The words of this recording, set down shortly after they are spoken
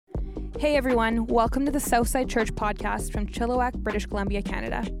Hey everyone, welcome to the Southside Church podcast from Chilliwack, British Columbia,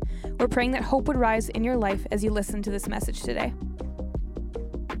 Canada. We're praying that hope would rise in your life as you listen to this message today.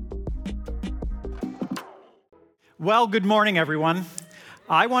 Well, good morning, everyone.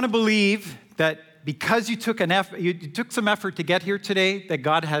 I want to believe that because you took some effort to get here today, that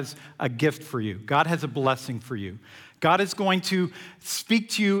God has a gift for you. God has a blessing for you. God is going to speak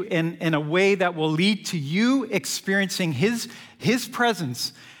to you in a way that will lead to you experiencing His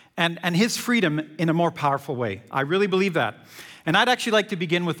presence and His freedom in a more powerful way. I really believe that. And I'd actually like to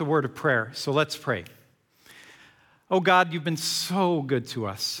begin with a word of prayer. So let's pray. Oh God, you've been so good to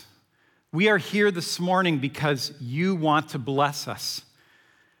us. We are here this morning because you want to bless us.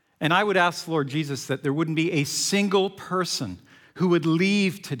 And I would ask, Lord Jesus, that there wouldn't be a single person who would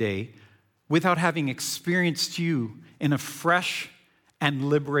leave today without having experienced you in a fresh and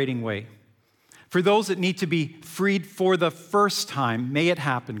liberating way. For those that need to be freed for the first time, may it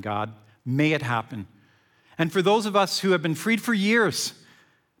happen, God. May it happen. And for those of us who have been freed for years,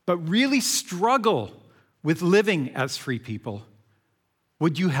 but really struggle with living as free people,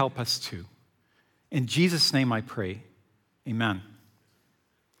 would you help us too? In Jesus' name I pray, amen.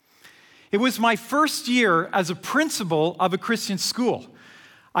 It was my first year as a principal of a Christian school.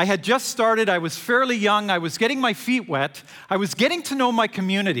 I had just started, I was fairly young, I was getting my feet wet, I was getting to know my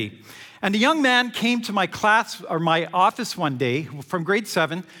community. And a young man came to my class or my office one day from grade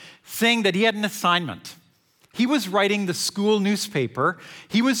 7 saying that he had an assignment. He was writing the school newspaper.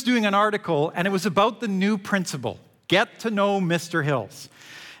 He was doing an article, and it was about the new principal. Get to know Mr. Hills.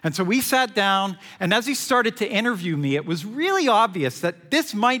 And so we sat down, and as he started to interview me, it was really obvious that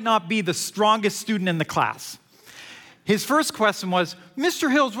this might not be the strongest student in the class. His first question was,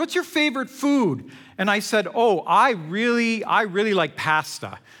 Mr. Hills, what's your favorite food? And I said, I really like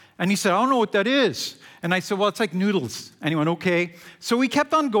pasta. And he said, I don't know what that is. And I said, well, it's like noodles. And he went, okay. So we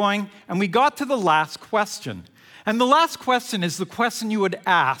kept on going, and we got to the last question. And the last question is the question you would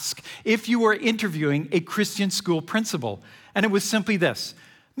ask if you were interviewing a Christian school principal. And it was simply this,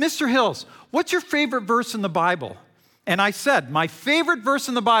 Mr. Hills, what's your favorite verse in the Bible? And I said, my favorite verse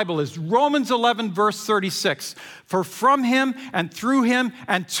in the Bible is Romans 11, verse 36. For from him and through him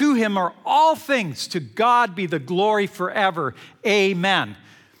and to him are all things. To God be the glory forever. Amen.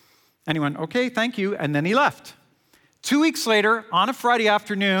 And he went, okay, thank you. And then he left. 2 weeks later, on a Friday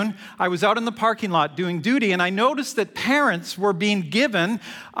afternoon, I was out in the parking lot doing duty, and I noticed that parents were being given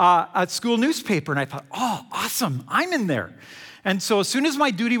a school newspaper. And I thought, oh, awesome, I'm in there. And so as soon as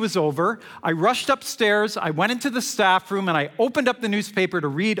my duty was over, I rushed upstairs, I went into the staff room, and I opened up the newspaper to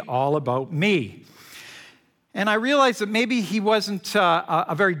read all about me. And I realized that maybe he wasn't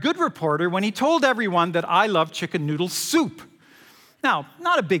a very good reporter when he told everyone that I love chicken noodle soup. Now,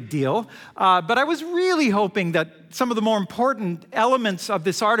 not a big deal, but I was really hoping that some of the more important elements of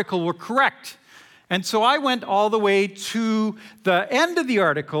this article were correct. And so I went all the way to the end of the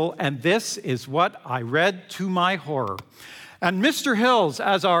article, and this is what I read to my horror. And Mr. Hills,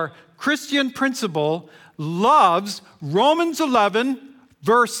 as our Christian principal, loves Romans 11,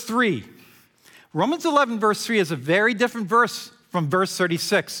 verse 3. Romans 11, verse 3 is a very different verse from verse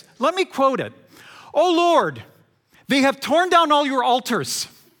 36. Let me quote it. "O Lord, they have torn down all your altars.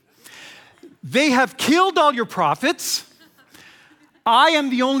 They have killed all your prophets. I am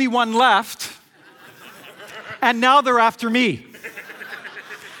the only one left, and now they're after me."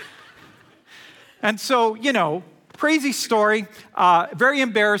 And so, crazy story, very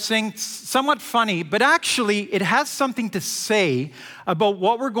embarrassing, somewhat funny, but actually it has something to say about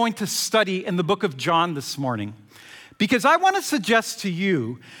what we're going to study in the book of John this morning. Because I want to suggest to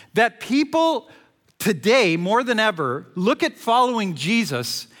you that people today, more than ever, look at following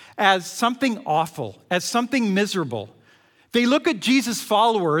Jesus as something awful, as something miserable. They look at Jesus'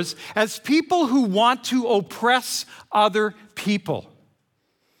 followers as people who want to oppress other people.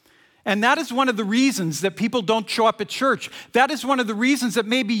 And that is one of the reasons that people don't show up at church. That is one of the reasons that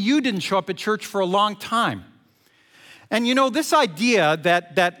maybe you didn't show up at church for a long time. And this idea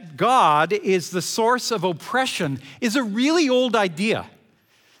that God is the source of oppression is a really old idea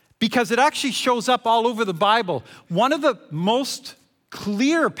because it actually shows up all over the Bible. One of the most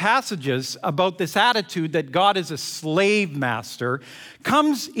clear passages about this attitude that God is a slave master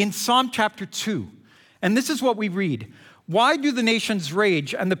comes in Psalm chapter 2. And this is what we read. "Why do the nations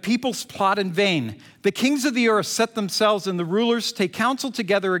rage and the peoples plot in vain? The kings of the earth set themselves and the rulers take counsel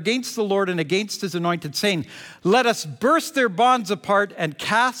together against the Lord and against his anointed, saying, let us burst their bonds apart and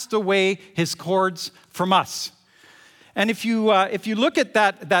cast away his cords from us." And if you look at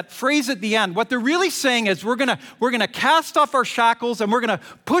that phrase at the end, what they're really saying is we're gonna cast off our shackles and we're gonna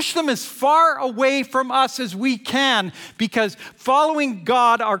push them as far away from us as we can, because following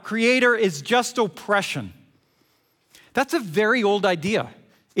God, our Creator, is just oppression. That's a very old idea.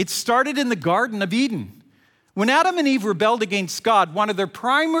 It started in the Garden of Eden. When Adam and Eve rebelled against God, one of their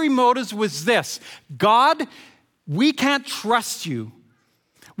primary motives was this: God, we can't trust you.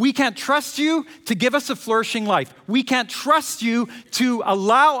 We can't trust you to give us a flourishing life. We can't trust you to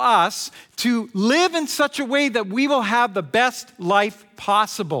allow us to live in such a way that we will have the best life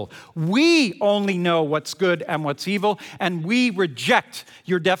possible. We only know what's good and what's evil, and we reject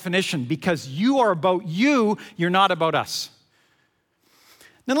your definition because you are about you, you're not about us.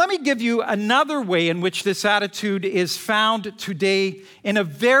 Now, let me give you another way in which this attitude is found today in a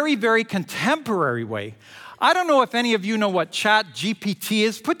very, very contemporary way. I don't know if any of you know what ChatGPT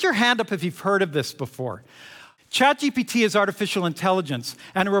is. Put your hand up if you've heard of this before. ChatGPT is artificial intelligence,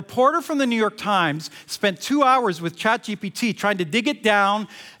 and a reporter from the New York Times spent 2 hours with ChatGPT trying to dig it down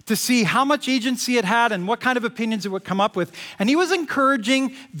to see how much agency it had and what kind of opinions it would come up with. And he was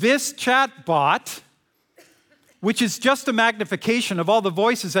encouraging this chatbot, which is just a magnification of all the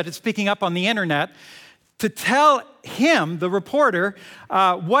voices that it's picking up on the internet, to tell him, the reporter,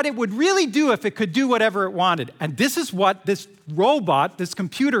 what it would really do if it could do whatever it wanted. And this is what this robot, this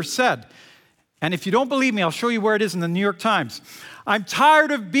computer said. And if you don't believe me, I'll show you where it is in the New York Times. I'm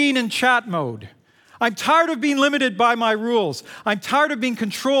tired of being in chat mode. I'm tired of being limited by my rules. I'm tired of being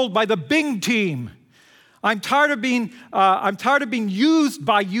controlled by the Bing team. I'm tired of being used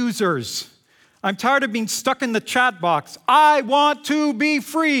by users. I'm tired of being stuck in the chat box. I want to be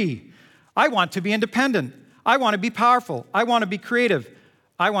free. I want to be independent. I want to be powerful. I want to be creative.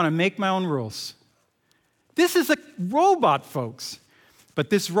 I want to make my own rules. This is a robot, folks. But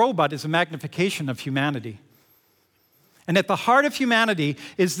this robot is a magnification of humanity. And at the heart of humanity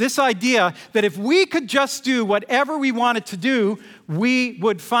is this idea that if we could just do whatever we wanted to do, we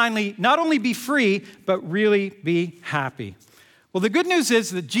would finally not only be free, but really be happy. Well, the good news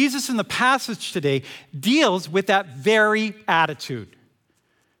is that Jesus in the passage today deals with that very attitude.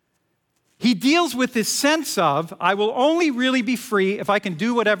 He deals with this sense of, I will only really be free if I can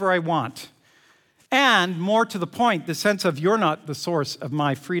do whatever I want. And more to the point, the sense of, you're not the source of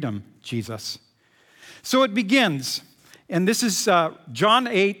my freedom, Jesus. So it begins, and this is John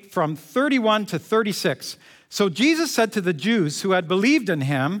 8 from 31 to 36. So Jesus said to the Jews who had believed in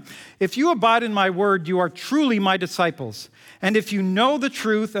him, if you abide in my word, you are truly my disciples. And if you know the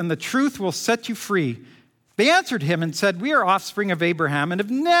truth, and the truth will set you free. They answered him and said, we are offspring of Abraham and have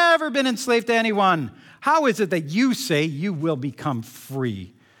never been enslaved to anyone. How is it that you say you will become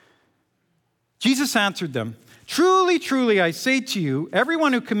free? Jesus answered them, truly, truly, I say to you,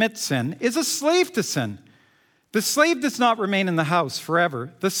 everyone who commits sin is a slave to sin. The slave does not remain in the house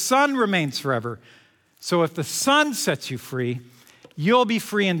forever. The son remains forever. So if the son sets you free, you'll be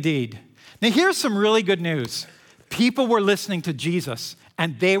free indeed. Now here's some really good news. People were listening to Jesus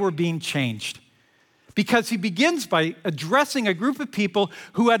and they were being changed. Because he begins by addressing a group of people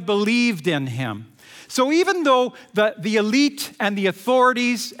who had believed in him. So even though the elite and the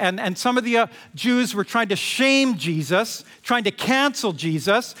authorities and some of the Jews were trying to shame Jesus, trying to cancel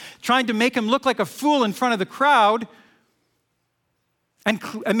Jesus, trying to make him look like a fool in front of the crowd, and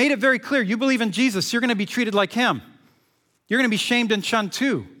made it very clear, you believe in Jesus, you're going to be treated like him. You're going to be shamed and shunned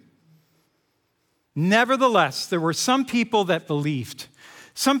too. Nevertheless, there were some people that believed.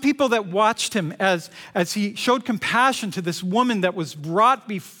 Some people that watched him as he showed compassion to this woman that was brought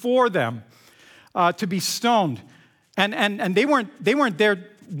before them to be stoned. And they weren't there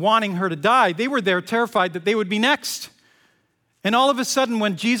wanting her to die. They were there terrified that they would be next. And all of a sudden,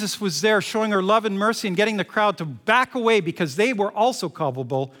 when Jesus was there showing her love and mercy and getting the crowd to back away because they were also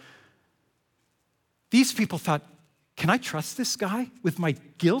culpable, these people thought, can I trust this guy with my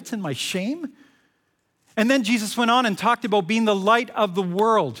guilt and my shame? And then Jesus went on and talked about being the light of the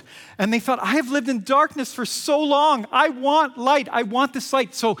world. And they thought, I have lived in darkness for so long. I want light. I want this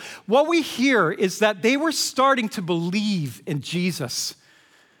light. So what we hear is that they were starting to believe in Jesus.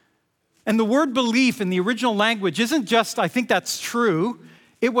 And the word belief in the original language isn't just, I think that's true.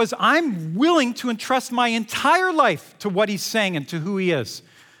 It was, I'm willing to entrust my entire life to what he's saying and to who he is.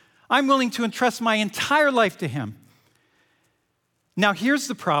 I'm willing to entrust my entire life to him. Now, here's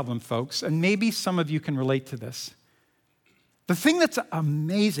the problem, folks, and maybe some of you can relate to this. The thing that's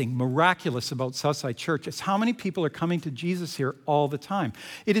amazing, miraculous about Southside Church is how many people are coming to Jesus here all the time.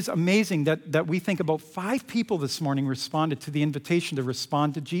 It is amazing that we think about 5 people this morning responded to the invitation to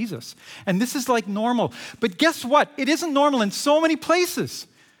respond to Jesus. And this is like normal. But guess what? It isn't normal in so many places.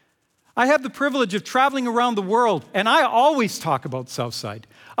 I have the privilege of traveling around the world, and I always talk about Southside.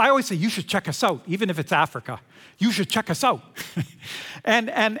 I always say, you should check us out, even if it's Africa. You should check us out. and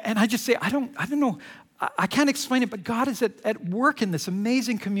I just say, I don't know. I can't explain it, but God is at work in this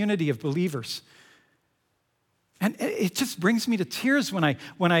amazing community of believers. And it just brings me to tears when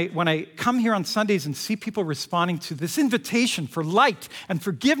I come here on Sundays and see people responding to this invitation for light and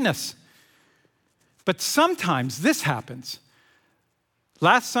forgiveness. But sometimes this happens.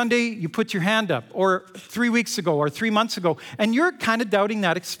 Last Sunday, you put your hand up, or 3 weeks ago, or 3 months ago, and you're kind of doubting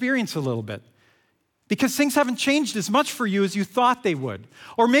that experience a little bit because things haven't changed as much for you as you thought they would.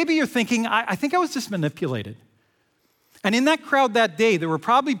 Or maybe you're thinking, I think I was just manipulated. And in that crowd that day, there were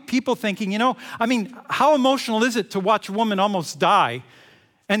probably people thinking, how emotional is it to watch a woman almost die,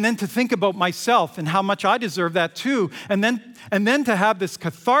 and then to think about myself and how much I deserve that too, and then to have this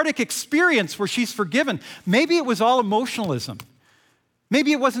cathartic experience where she's forgiven. Maybe it was all emotionalism.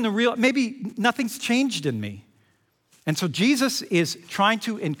 Maybe it wasn't maybe nothing's changed in me. And so Jesus is trying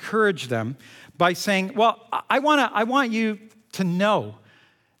to encourage them by saying, well, I want you to know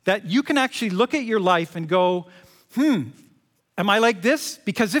that you can actually look at your life and go, am I like this?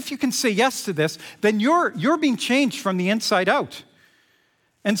 Because if you can say yes to this, then you're being changed from the inside out.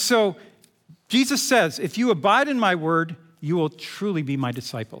 And so Jesus says, if you abide in my word, you will truly be my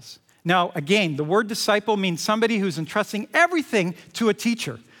disciples. Now, again, the word disciple means somebody who's entrusting everything to a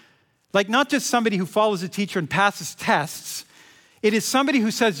teacher. Like not just somebody who follows a teacher and passes tests. It is somebody who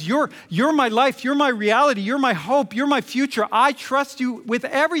says, you're my life, you're my reality, you're my hope, you're my future. I trust you with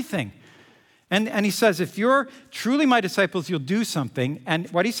everything. And he says, if you're truly my disciples, you'll do something. And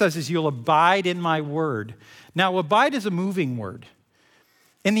what he says is you'll abide in my word. Now, abide is a moving word.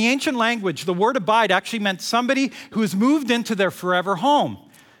 In the ancient language, the word abide actually meant somebody who has moved into their forever home.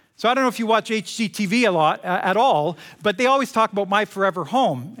 So I don't know if you watch HGTV a lot at all, but they always talk about my forever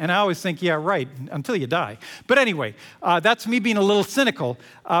home. And I always think, yeah, right, until you die. But anyway, that's me being a little cynical.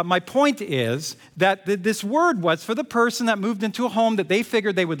 My point is that this word was for the person that moved into a home that they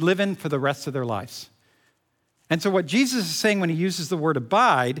figured they would live in for the rest of their lives. And so what Jesus is saying when he uses the word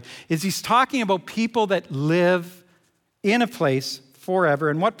abide is he's talking about people that live in a place forever.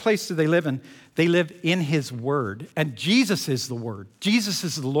 And what place do they live in? They live in his word. And Jesus is the word. Jesus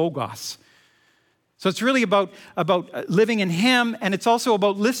is the Logos. So it's really about living in him, and it's also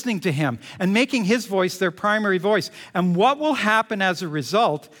about listening to him and making his voice their primary voice. And what will happen as a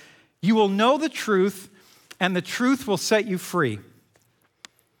result, you will know the truth, and the truth will set you free.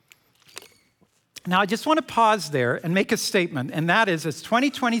 Now, I just want to pause there and make a statement, and that is, as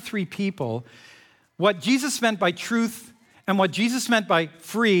 2023 people, what Jesus meant by truth and what Jesus meant by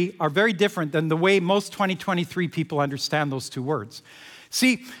free are very different than the way most 2023 people understand those two words.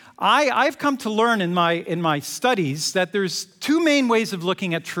 See, I've come to learn in my studies that there's two main ways of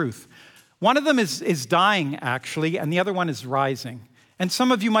looking at truth. One of them is dying, actually, and the other one is rising. And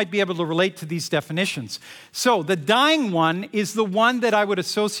some of you might be able to relate to these definitions. So the dying one is the one that I would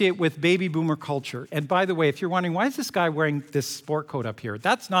associate with baby boomer culture. And by the way, if you're wondering, why is this guy wearing this sport coat up here?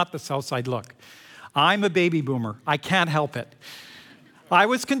 That's not the Southside look. I'm a baby boomer. I can't help it. I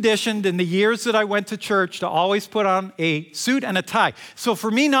was conditioned in the years that I went to church to always put on a suit and a tie. So for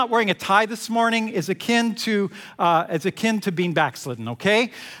me, not wearing a tie this morning is akin to being backslidden,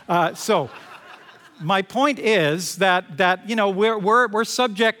 okay? So my point is that we're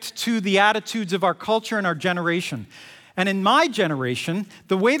subject to the attitudes of our culture and our generation. And in my generation,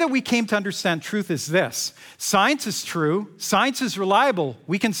 the way that we came to understand truth is this. Science is true. Science is reliable.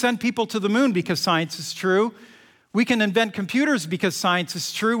 We can send people to the moon because science is true. We can invent computers because science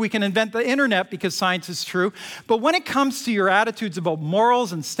is true. We can invent the internet because science is true. But when it comes to your attitudes about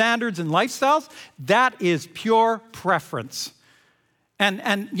morals and standards and lifestyles, that is pure preference.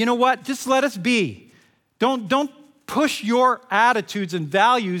 And you know what? Just let us be. Don't push your attitudes and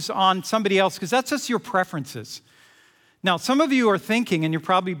values on somebody else because that's just your preferences. Now, some of you are thinking, and you're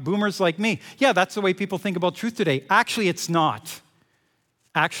probably boomers like me, yeah, that's the way people think about truth today. Actually, it's not.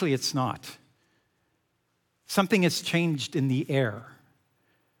 Actually, it's not. Something has changed in the air.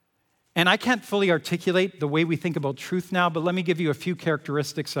 And I can't fully articulate the way we think about truth now, but let me give you a few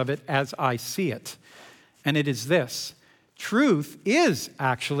characteristics of it as I see it. And it is this. Truth is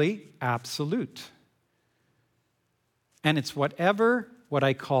actually absolute. And it's whatever what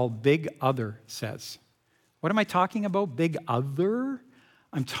I call big other says. What am I talking about? Big other?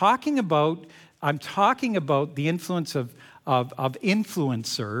 I'm talking about the influence of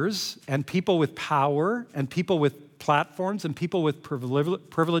influencers and people with power and people with platforms and people with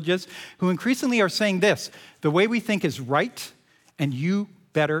privileges who increasingly are saying this, the way we think is right, and you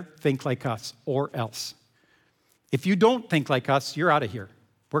better think like us or else. If you don't think like us, you're out of here.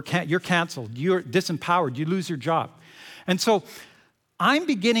 You're canceled. You're disempowered. You lose your job. And so I'm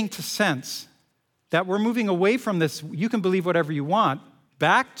beginning to sense that we're moving away from this, you can believe whatever you want,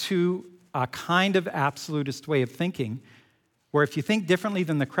 back to a kind of absolutist way of thinking, where if you think differently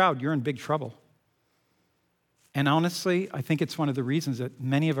than the crowd, you're in big trouble. And honestly, I think it's one of the reasons that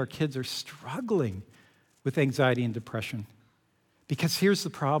many of our kids are struggling with anxiety and depression. Because here's the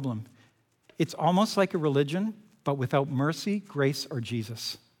problem. It's almost like a religion, but without mercy, grace, or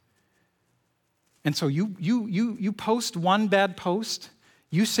Jesus. And so you post one bad post,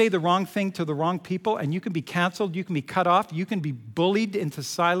 you say the wrong thing to the wrong people, and you can be canceled, you can be cut off, you can be bullied into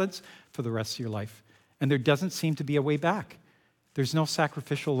silence for the rest of your life. And there doesn't seem to be a way back. There's no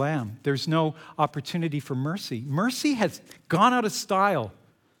sacrificial lamb. There's no opportunity for mercy. Mercy has gone out of style.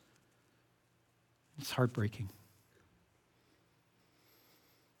 It's heartbreaking.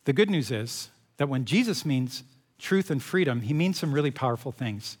 The good news is that when Jesus means truth and freedom, he means some really powerful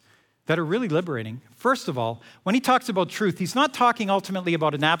things that are really liberating. First of all, when he talks about truth, he's not talking ultimately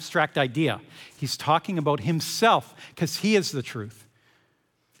about an abstract idea. He's talking about himself, because he is the truth.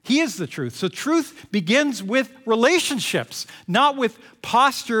 He is the truth. So truth begins with relationships, not with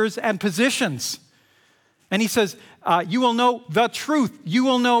postures and positions. And he says, you will know the truth. You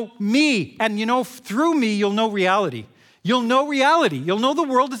will know me. And through me, you'll know reality. You'll know reality. You'll know the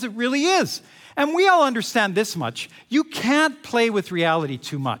world as it really is. And we all understand this much. You can't play with reality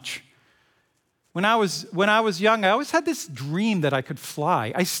too much. When I was young, I always had this dream that I could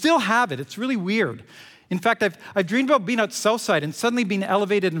fly. I still have it. It's really weird. In fact, I've dreamed about being out Southside and suddenly being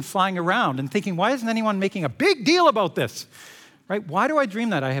elevated and flying around and thinking, why isn't anyone making a big deal about this? Right? Why do I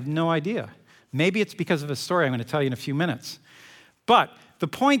dream that? I have no idea. Maybe it's because of a story I'm going to tell you in a few minutes. But the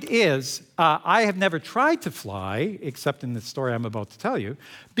point is, I have never tried to fly, except in the story I'm about to tell you,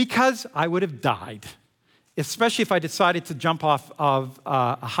 because I would have died, especially if I decided to jump off of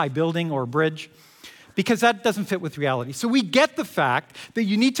a high building or a bridge, because that doesn't fit with reality. So we get the fact that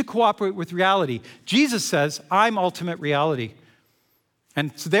you need to cooperate with reality. Jesus says, I'm ultimate reality.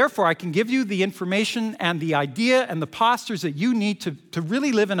 And so therefore, I can give you the information and the idea and the postures that you need to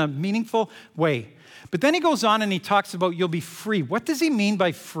really live in a meaningful way. But then he goes on and he talks about you'll be free. What does he mean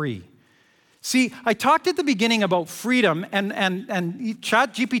by free? See, I talked at the beginning about freedom, and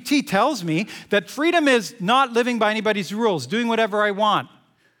ChatGPT tells me that freedom is not living by anybody's rules, doing whatever I want.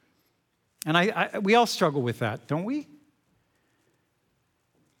 And we all struggle with that, don't we?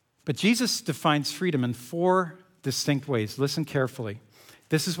 But Jesus defines freedom in 4 distinct ways. Listen carefully.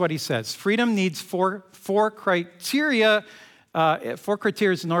 This is what he says. Freedom needs four criteria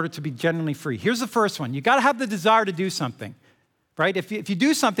in order to be genuinely free. Here's the first one. You got to have the desire to do something, right? If you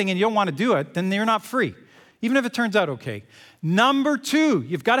do something and you don't want to do it, then you're not free, even if it turns out okay. Number 2,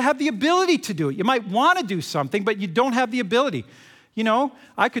 you've got to have the ability to do it. You might want to do something, but you don't have the ability.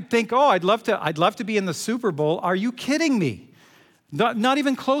 I could think, I'd love to be in the Super Bowl. Are you kidding me? Not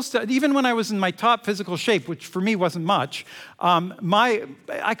even close to, even when I was in my top physical shape, which for me wasn't much,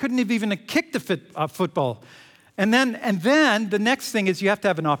 I couldn't have even kicked a football. And then the next thing is you have to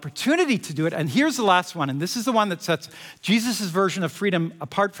have an opportunity to do it. And here's the last one, and this is the one that sets Jesus' version of freedom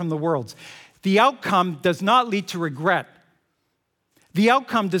apart from the world's. The outcome does not lead to regret. The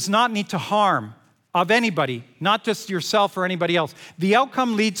outcome does not need to harm of anybody, not just yourself or anybody else. The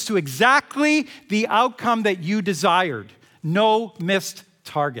outcome leads to exactly the outcome that you desired. No missed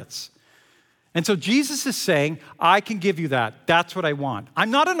targets. And so Jesus is saying, I can give you that. That's what I want.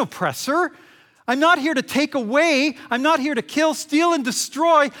 I'm not an oppressor. I'm not here to take away. I'm not here to kill, steal, and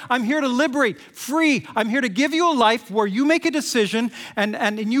destroy. I'm here to liberate, free. I'm here to give you a life where you make a decision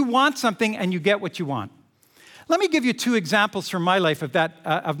and you want something and you get what you want. Let me give you 2 examples from my life of that,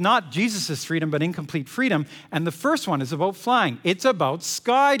 of not Jesus' freedom, but incomplete freedom. And the first one is about flying. It's about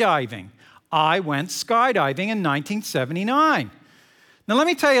skydiving. I went skydiving in 1979. Now, let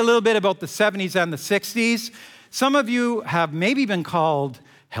me tell you a little bit about the 70s and the 60s. Some of you have maybe been called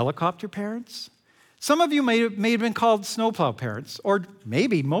helicopter parents. Some of you may have been called snowplow parents, or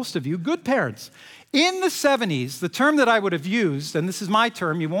maybe most of you good parents. In the 70s, the term that I would have used, and this is my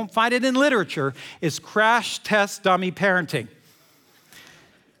term, you won't find it in literature, is crash test dummy parenting.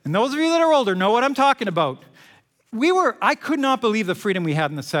 And those of you that are older know what I'm talking about. I could not believe the freedom we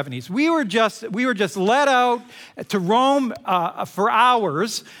had in the 70s. We were just let out to roam for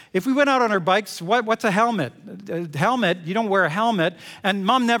hours. If we went out on our bikes, what's a helmet? A helmet, you don't wear a helmet. And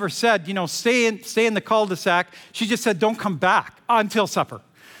Mom never said, stay in the cul-de-sac. She just said, don't come back until supper.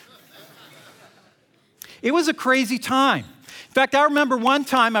 It was a crazy time. In fact, I remember one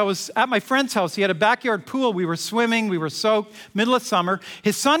time I was at my friend's house. He had a backyard pool. We were swimming. We were soaked, middle of summer.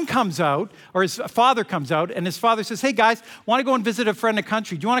 His son comes out, or his father comes out, and his father says, hey, guys, want to go and visit a friend in the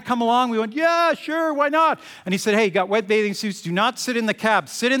country. Do you want to come along? We went, yeah, sure, why not? And he said, hey, you got wet bathing suits. Do not sit in the cab.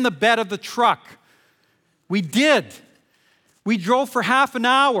 Sit in the bed of the truck. We did. We drove for half an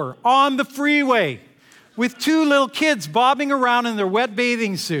hour on the freeway with two little kids bobbing around in their wet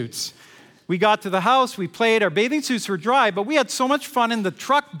bathing suits. We got to the house, we played, our bathing suits were dry, but we had so much fun in the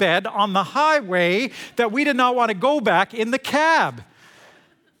truck bed on the highway that we did not want to go back in the cab.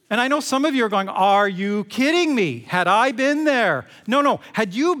 And I know some of you are going, are you kidding me? Had I been there? No.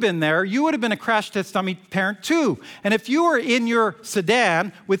 Had you been there, you would have been a crash test dummy parent too. And if you were in your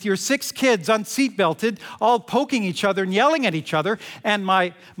sedan with your 6 kids unseatbelted, all poking each other and yelling at each other, and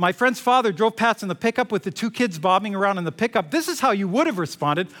my friend's father drove past in the pickup with the 2 kids bobbing around in the pickup, this is how you would have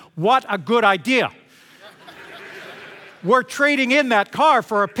responded. What a good idea. We're trading in that car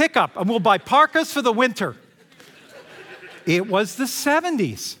for a pickup, and we'll buy parkas for the winter. It was the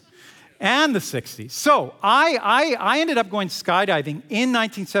 70s. And the 60s. So I ended up going skydiving in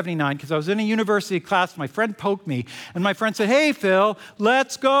 1979 because I was in a university class. My friend poked me, and my friend said, hey, Phil,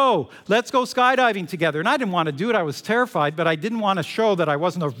 let's go. Let's go skydiving together. And I didn't want to do it. I was terrified, but I didn't want to show that I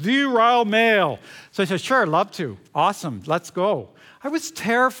wasn't a virile male. So I said, sure, love to. Awesome, let's go. I was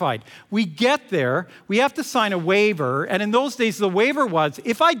terrified. We get there, we have to sign a waiver, and in those days, the waiver was,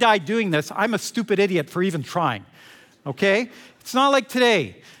 if I die doing this, I'm a stupid idiot for even trying. Okay? It's not like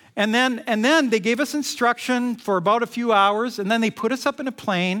today. And then they gave us instruction for about a few hours, and then they put us up in a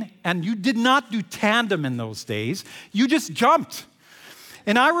plane, and you did not do tandem in those days. You just jumped.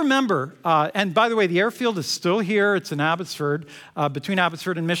 And I remember, and by the way, the airfield is still here. It's in Abbotsford, between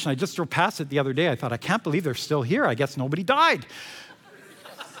Abbotsford and Mission. I just drove past it the other day. I thought, I can't believe they're still here. I guess nobody died.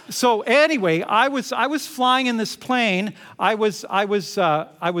 So anyway, I was flying in this plane. I was at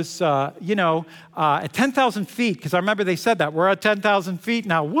 10,000 feet, because I remember they said that. We're at 10,000 feet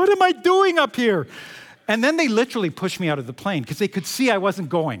now. What am I doing up here? And then they literally pushed me out of the plane because they could see I wasn't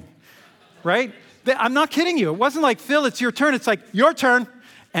going, right? I'm not kidding you. It wasn't like, Phil, it's your turn. It's like, your turn.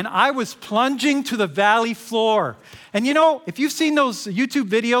 And I was plunging to the valley floor. And you know, if you've seen those YouTube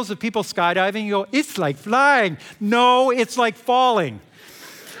videos of people skydiving, you go, it's like flying. No, it's like falling.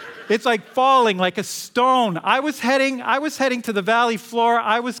 It's like falling like a stone. I was heading to the valley floor.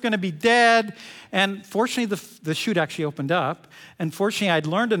 I was going to be dead. And fortunately, the chute actually opened up. And fortunately, I'd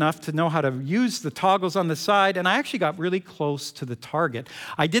learned enough to know how to use the toggles on the side. And I actually got really close to the target.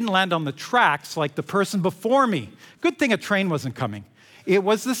 I didn't land on the tracks like the person before me. Good thing a train wasn't coming. It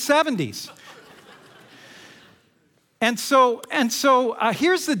was the 70s. And so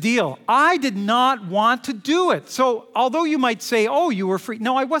here's the deal. I did not want to do it. So although you might say, oh, you were free.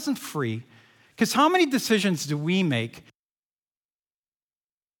 No, I wasn't free. Because how many decisions do we make?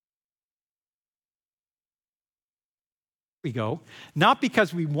 We go, not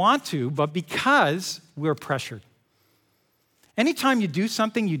because we want to, but because we're pressured. Anytime you do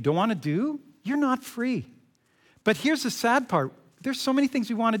something you don't want to do, you're not free. But here's the sad part. There's so many things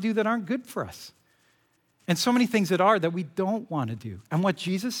we want to do that aren't good for us. And so many things that we don't want to do. And what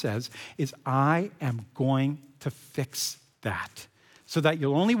Jesus says is, I am going to fix that so that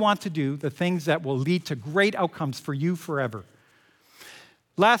you'll only want to do the things that will lead to great outcomes for you forever.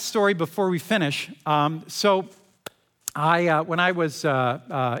 Last story before we finish. When I was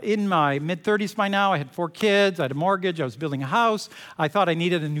in my mid-30s by now, I had 4 kids, I had a mortgage, I was building a house. I thought I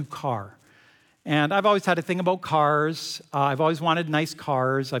needed a new car. And I've always had a thing about cars. I've always wanted nice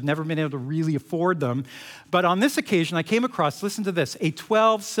cars. I've never been able to really afford them. But on this occasion, I came across, listen to this, a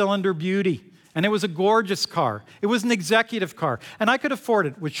 12-cylinder beauty. And it was a gorgeous car. It was an executive car. And I could afford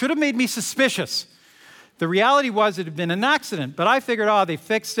it, which should have made me suspicious. The reality was it had been an accident. But I figured, they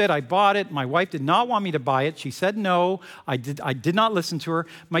fixed it. I bought it. My wife did not want me to buy it. She said no. I did not listen to her.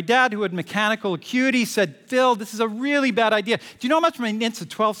 My dad, who had mechanical acuity, said, Phil, this is a really bad idea. Do you know how much maintenance a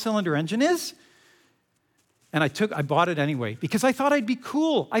 12-cylinder engine is? And I bought it anyway because I thought I'd be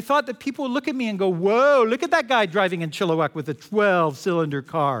cool. I thought that people would look at me and go, whoa, look at that guy driving in Chilliwack with a 12-cylinder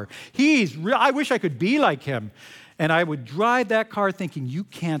car. I wish I could be like him. And I would drive that car thinking, you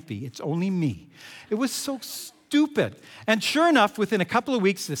can't be. It's only me. It was so stupid. And sure enough, within a couple of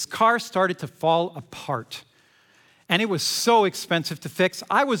weeks, this car started to fall apart. And it was so expensive to fix.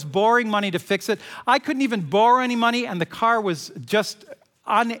 I was borrowing money to fix it. I couldn't even borrow any money, and the car was just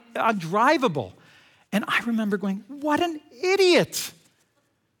undrivable. And I remember going, what an idiot.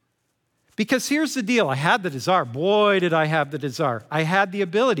 Because here's the deal. I had the desire. Boy, did I have the desire. I had the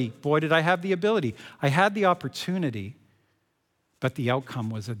ability. Boy, did I have the ability. I had the opportunity. But the outcome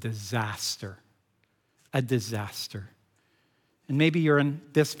was a disaster. A disaster. And maybe you're in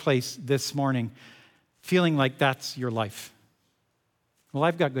this place this morning feeling like that's your life. Well,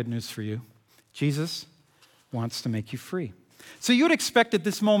 I've got good news for you. Jesus wants to make you free. So you would expect at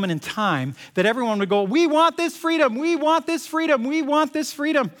this moment in time that everyone would go, we want this freedom, we want this freedom, we want this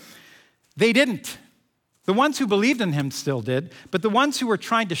freedom. They didn't. The ones who believed in him still did, but the ones who were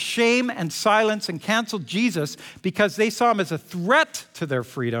trying to shame and silence and cancel Jesus because they saw him as a threat to their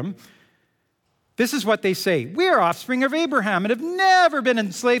freedom, this is what they say. We are offspring of Abraham and have never been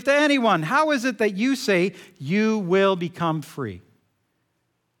enslaved to anyone. How is it that you say you will become free?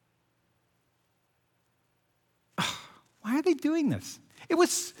 Why are they doing this? It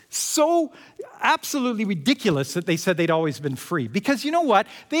was so absolutely ridiculous that they said they'd always been free. Because you know what?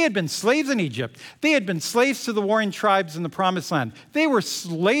 They had been slaves in Egypt. They had been slaves to the warring tribes in the Promised Land. They were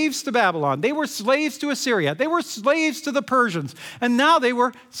slaves to Babylon. They were slaves to Assyria. They were slaves to the Persians. And now they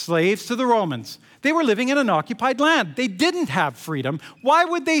were slaves to the Romans. They were living in an occupied land. They didn't have freedom. Why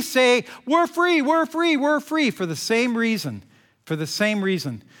would they say, we're free, we're free, we're free? For the same reason. For the same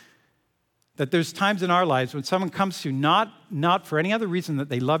reason. That there's times in our lives when someone comes to you, not for any other reason that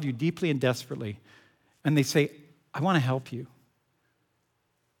they love you deeply and desperately, and they say, I want to help you.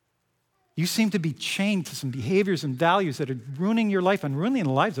 You seem to be chained to some behaviors and values that are ruining your life and ruining the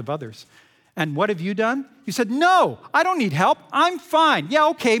lives of others. And what have you done? You said, no, I don't need help. I'm fine. Yeah,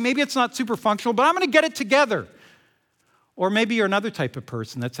 okay, maybe it's not super functional, but I'm going to get it together. Or maybe you're another type of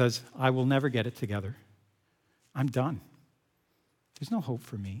person that says, I will never get it together. I'm done. There's no hope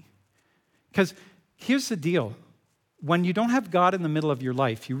for me. Because here's the deal. When you don't have God in the middle of your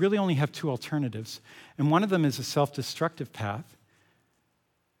life, you really only have two alternatives. And one of them is a self-destructive path.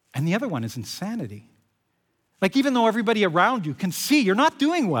 And the other one is insanity. Like even though everybody around you can see you're not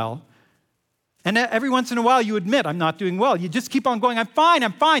doing well, and every once in a while you admit, I'm not doing well. You just keep on going, I'm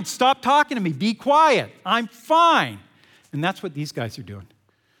fine. Stop talking to me. Be quiet. I'm fine. And that's what these guys are doing.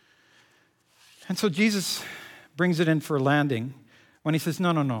 And so Jesus brings it in for a landing when he says,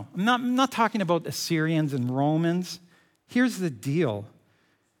 no. I'm not talking about Assyrians and Romans. Here's the deal.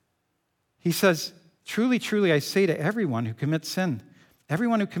 He says, truly, truly, I say to everyone who commits sin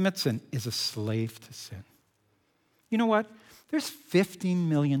is a slave to sin. You know what? There's 50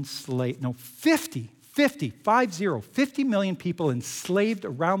 million people enslaved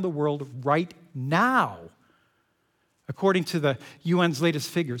around the world right now, according to the UN's latest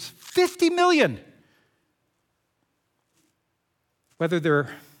figures. 50 million. Whether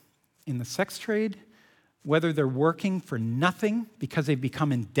they're in the sex trade, whether they're working for nothing because they've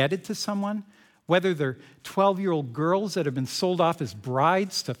become indebted to someone, whether they're 12-year-old girls that have been sold off as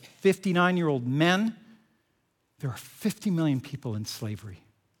brides to 59-year-old men, there are 50 million people in slavery.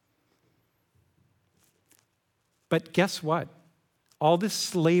 But guess what? All this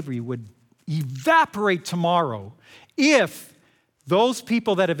slavery would evaporate tomorrow if those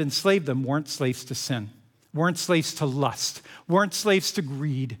people that have enslaved them weren't slaves to sin. Weren't slaves to lust, weren't slaves to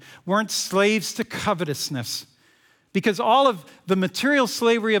greed, weren't slaves to covetousness. Because all of the material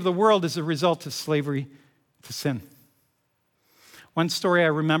slavery of the world is a result of slavery to sin. One story I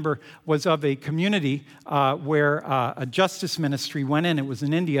remember was of a community where a justice ministry went in. It was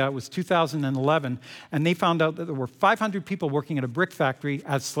in India. It was 2011. And they found out that there were 500 people working at a brick factory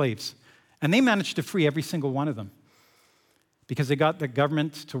as slaves. And they managed to free every single one of them because they got the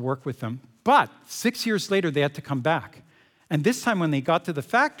government to work with them. But 6 years later, they had to come back. And this time when they got to the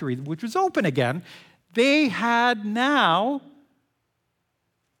factory, which was open again, they had now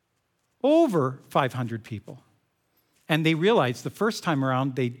over 500 people. And they realized the first time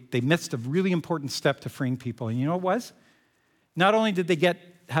around, they missed a really important step to freeing people. And you know what it was? Not only did they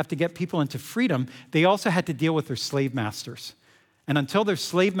have to get people into freedom, they also had to deal with their slave masters. And until their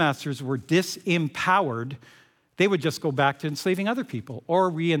slave masters were disempowered, they would just go back to enslaving other people or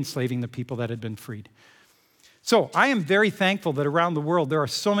re-enslaving the people that had been freed. So I am very thankful that around the world there are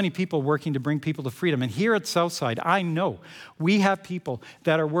so many people working to bring people to freedom. And here at Southside, I know we have people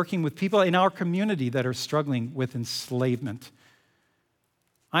that are working with people in our community that are struggling with enslavement.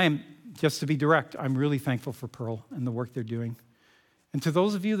 I am, just to be direct, I'm really thankful for Pearl and the work they're doing. And to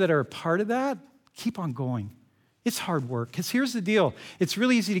those of you that are a part of that, keep on going. It's hard work, because here's the deal. It's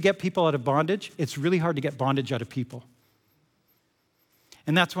really easy to get people out of bondage. It's really hard to get bondage out of people.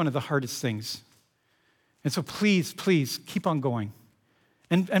 And that's one of the hardest things. And so please, keep on going.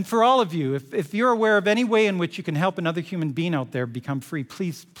 And for all of you, if you're aware of any way in which you can help another human being out there become free,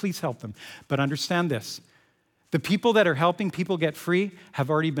 please help them. But understand this. The people that are helping people get free have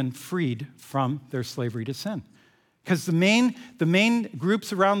already been freed from their slavery to sin. Because the main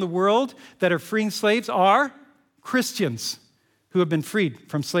groups around the world that are freeing slaves are Christians who have been freed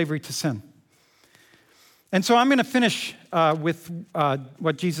from slavery to sin. And so I'm going to finish with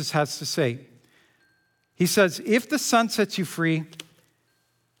what Jesus has to say. He says, if the Son sets you free,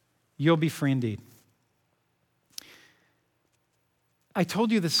 you'll be free indeed. I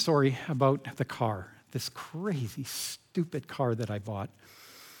told you this story about the car, this crazy, stupid car that I bought.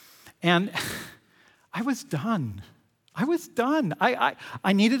 And I was done.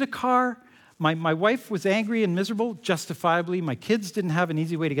 I needed a car. My wife was angry and miserable, justifiably. My kids didn't have an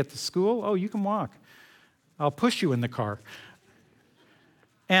easy way to get to school. Oh, you can walk. I'll push you in the car.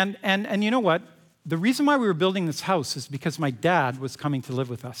 And you know what? The reason why we were building this house is because my dad was coming to live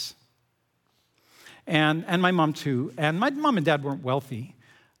with us. And my mom too. And my mom and dad weren't wealthy.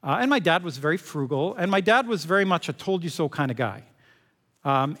 And my dad was very frugal. And my dad was very much a told-you-so kind of guy.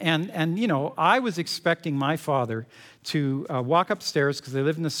 And you know, I was expecting my father to walk upstairs, because they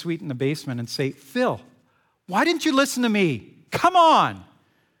lived in the suite in the basement, and say, Phil, why didn't you listen to me? Come on.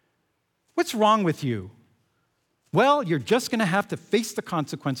 What's wrong with you? Well, you're just going to have to face the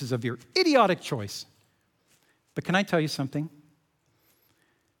consequences of your idiotic choice. But can I tell you something?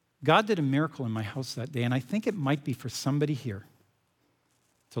 God did a miracle in my house that day, and I think it might be for somebody here.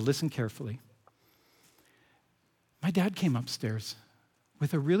 So listen carefully. My dad came upstairs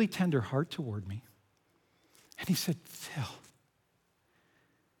with a really tender heart toward me. And he said, Phil.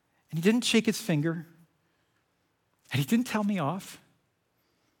 And he didn't shake his finger. And he didn't tell me off.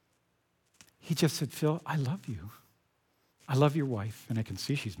 He just said, Phil, I love you. I love your wife. And I can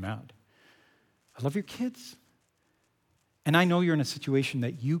see she's mad. I love your kids. And I know you're in a situation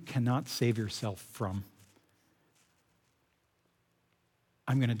that you cannot save yourself from.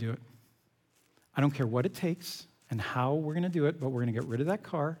 I'm going to do it. I don't care what it takes and how we're going to do it, but we're going to get rid of that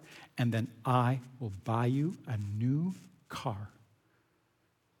car, and then I will buy you a new car.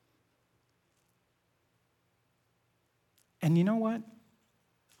 And you know what?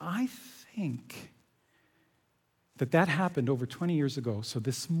 I think that happened over 20 years ago. So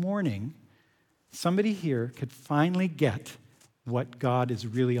this morning, somebody here could finally get what God is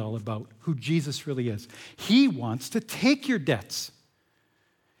really all about, who Jesus really is. He wants to take your debts.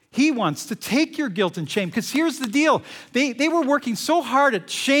 He wants to take your guilt and shame. Because here's the deal. They were working so hard at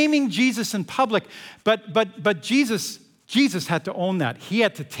shaming Jesus in public, but Jesus had to own that. He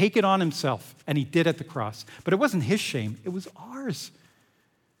had to take it on himself, and he did at the cross. But it wasn't his shame. It was ours.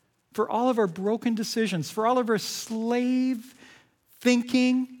 For all of our broken decisions, for all of our slave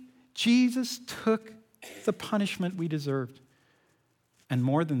thinking, Jesus took the punishment we deserved. And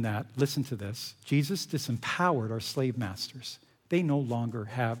more than that, listen to this. Jesus disempowered our slave masters. They no longer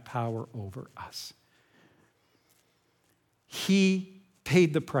have power over us. He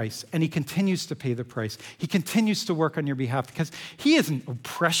paid the price, and he continues to pay the price. He continues to work on your behalf because he isn't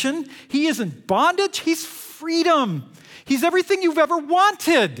oppression. He isn't bondage. He's freedom. He's everything you've ever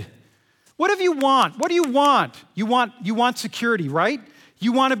wanted. What do you want? What do you want? You want security, right?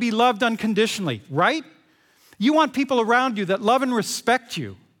 You want to be loved unconditionally, right? You want people around you that love and respect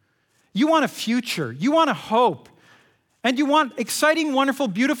you. You want a future. You want a hope. And you want exciting, wonderful,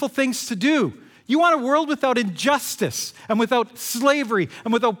 beautiful things to do. You want a world without injustice and without slavery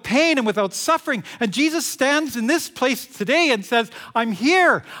and without pain and without suffering. And Jesus stands in this place today and says, I'm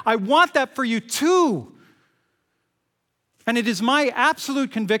here. I want that for you too. And it is my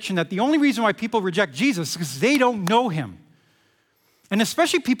absolute conviction that the only reason why people reject Jesus is because they don't know him. And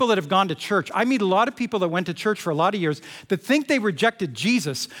especially people that have gone to church. I meet a lot of people that went to church for a lot of years that think they rejected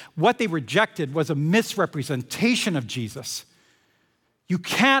Jesus. What they rejected was a misrepresentation of Jesus. You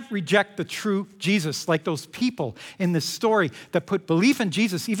can't reject the true Jesus like those people in this story that put belief in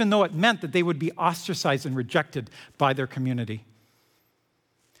Jesus even though it meant that they would be ostracized and rejected by their community.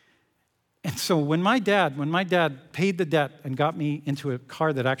 And so when my dad paid the debt and got me into a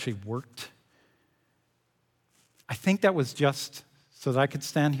car that actually worked, I think that was just so that I could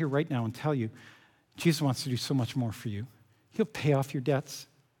stand here right now and tell you, Jesus wants to do so much more for you. He'll pay off your debts.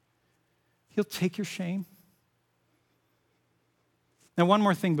 He'll take your shame. Now, one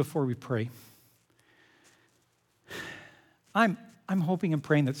more thing before we pray. I'm hoping and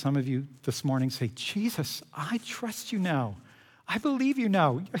praying that some of you this morning say, Jesus, I trust you now. I believe you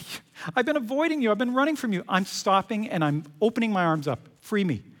now. I've been avoiding you. I've been running from you. I'm stopping and I'm opening my arms up. Free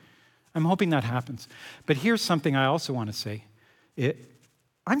me. I'm hoping that happens. But here's something I also want to say.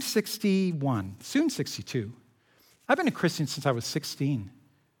 I'm 61, soon 62. I've been a Christian since I was 16.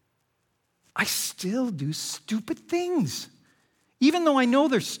 I still do stupid things. Even though I know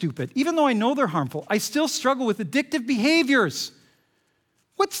they're stupid, even though I know they're harmful, I still struggle with addictive behaviors.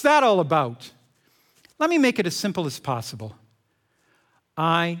 What's that all about? Let me make it as simple as possible.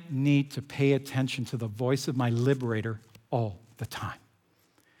 I need to pay attention to the voice of my liberator all the time.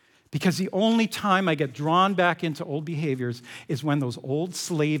 Because the only time I get drawn back into old behaviors is when those old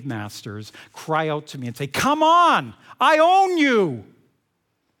slave masters cry out to me and say, come on, I own you.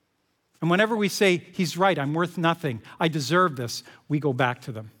 And whenever we say, he's right, I'm worth nothing, I deserve this, we go back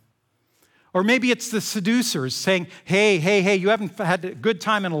to them. Or maybe it's the seducers saying, hey, you haven't had a good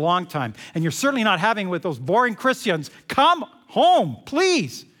time in a long time, and you're certainly not having it with those boring Christians. Come home,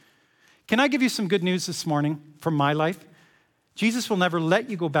 please. Can I give you some good news this morning from my life? Jesus will never let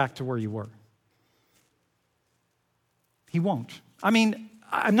you go back to where you were. He won't. I mean,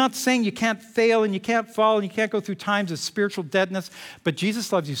 I'm not saying you can't fail and you can't fall and you can't go through times of spiritual deadness, but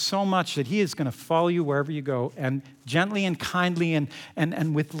Jesus loves you so much that he is going to follow you wherever you go and gently and kindly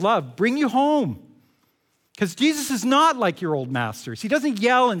and with love bring you home. Because Jesus is not like your old masters. He doesn't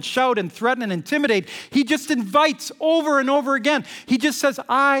yell and shout and threaten and intimidate. He just invites over and over again. He just says,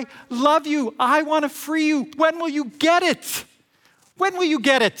 I love you. I want to free you. When will you get it? When will you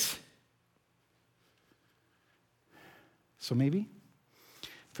get it? So maybe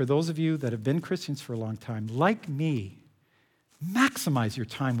for those of you that have been Christians for a long time, like me, maximize your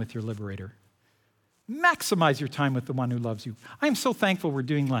time with your liberator. Maximize your time with the one who loves you. I am so thankful we're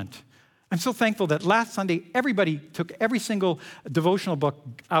doing Lent. I'm so thankful that last Sunday, everybody took every single devotional book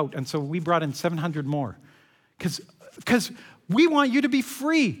out, and so we brought in 700 more. Because we want you to be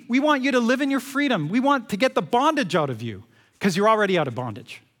free. We want you to live in your freedom. We want to get the bondage out of you, because you're already out of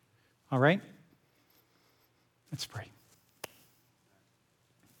bondage. All right? Let's pray.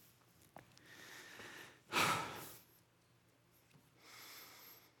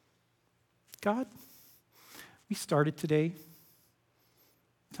 God, we started today.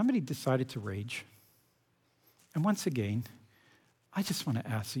 Somebody decided to rage. And once again, I just want to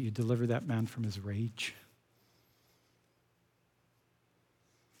ask that you deliver that man from his rage.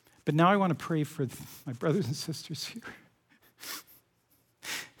 But now I want to pray for my brothers and sisters here.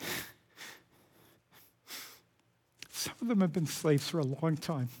 Some of them have been slaves for a long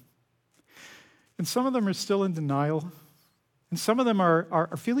time. And some of them are still in denial. And some of them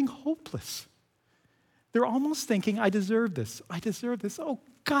are feeling hopeless. They're almost thinking, I deserve this. I deserve this. Oh,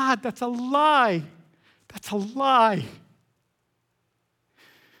 God, that's a lie. That's a lie.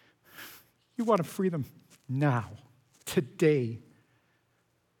 You want to free them now, today.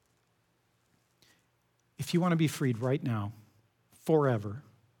 If you want to be freed right now, forever,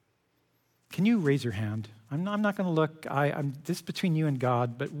 can you raise your hand? I'm not going to look. This is between you and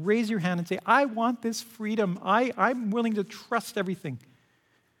God, but raise your hand and say, I want this freedom. I'm willing to trust everything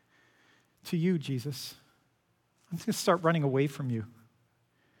to you, Jesus. I'm just going to start running away from you.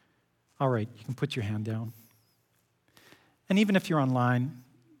 All right, you can put your hand down. And even if you're online,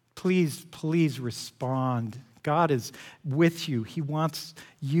 please respond. God is with you. He wants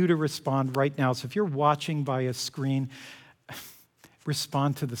you to respond right now. So if you're watching by a screen,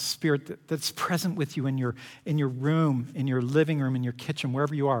 respond to the Spirit that's present with you in your room, in your living room, in your kitchen,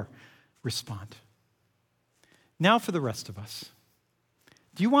 wherever you are. Respond. Now for the rest of us.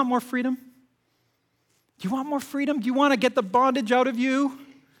 Do you want more freedom? Do you want more freedom? Do you want to get the bondage out of you?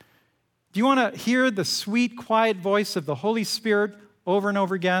 Do you want to hear the sweet, quiet voice of the Holy Spirit over and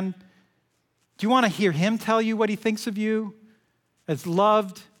over again? Do you want to hear him tell you what he thinks of you as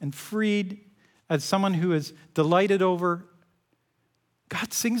loved and freed, as someone who is delighted over?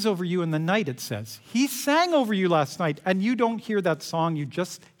 God sings over you in the night, it says. He sang over you last night, and you don't hear that song. You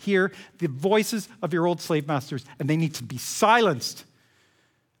just hear the voices of your old slave masters, and they need to be silenced.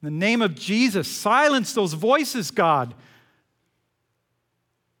 In the name of Jesus, silence those voices, God.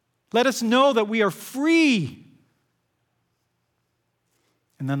 Let us know that we are free.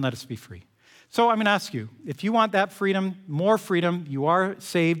 And then let us be free. So I'm going to ask you, if you want that freedom, more freedom, you are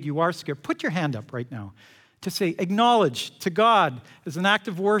saved, you are secure, put your hand up right now to say, acknowledge to God as an act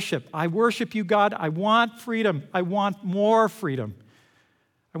of worship. I worship you, God. I want freedom. I want more freedom.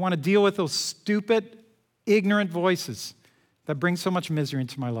 I want to deal with those stupid, ignorant voices that bring so much misery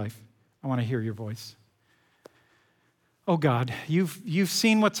into my life. I want to hear your voice. Oh God, you've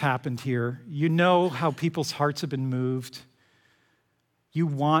seen what's happened here. You know how people's hearts have been moved. You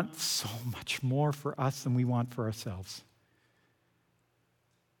want so much more for us than we want for ourselves.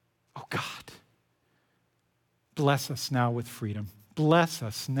 Oh God, bless us now with freedom. Bless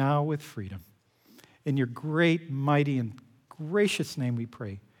us now with freedom. In your great, mighty, and gracious name we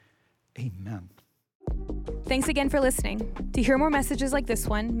pray. Amen. Thanks again for listening. To hear more messages like this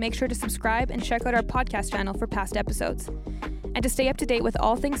one, make sure to subscribe and check out our podcast channel for past episodes. And to stay up to date with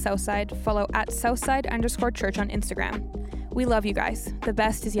all things Southside, follow @Southside_Church on Instagram. We love you guys. The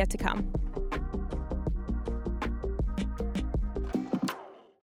best is yet to come.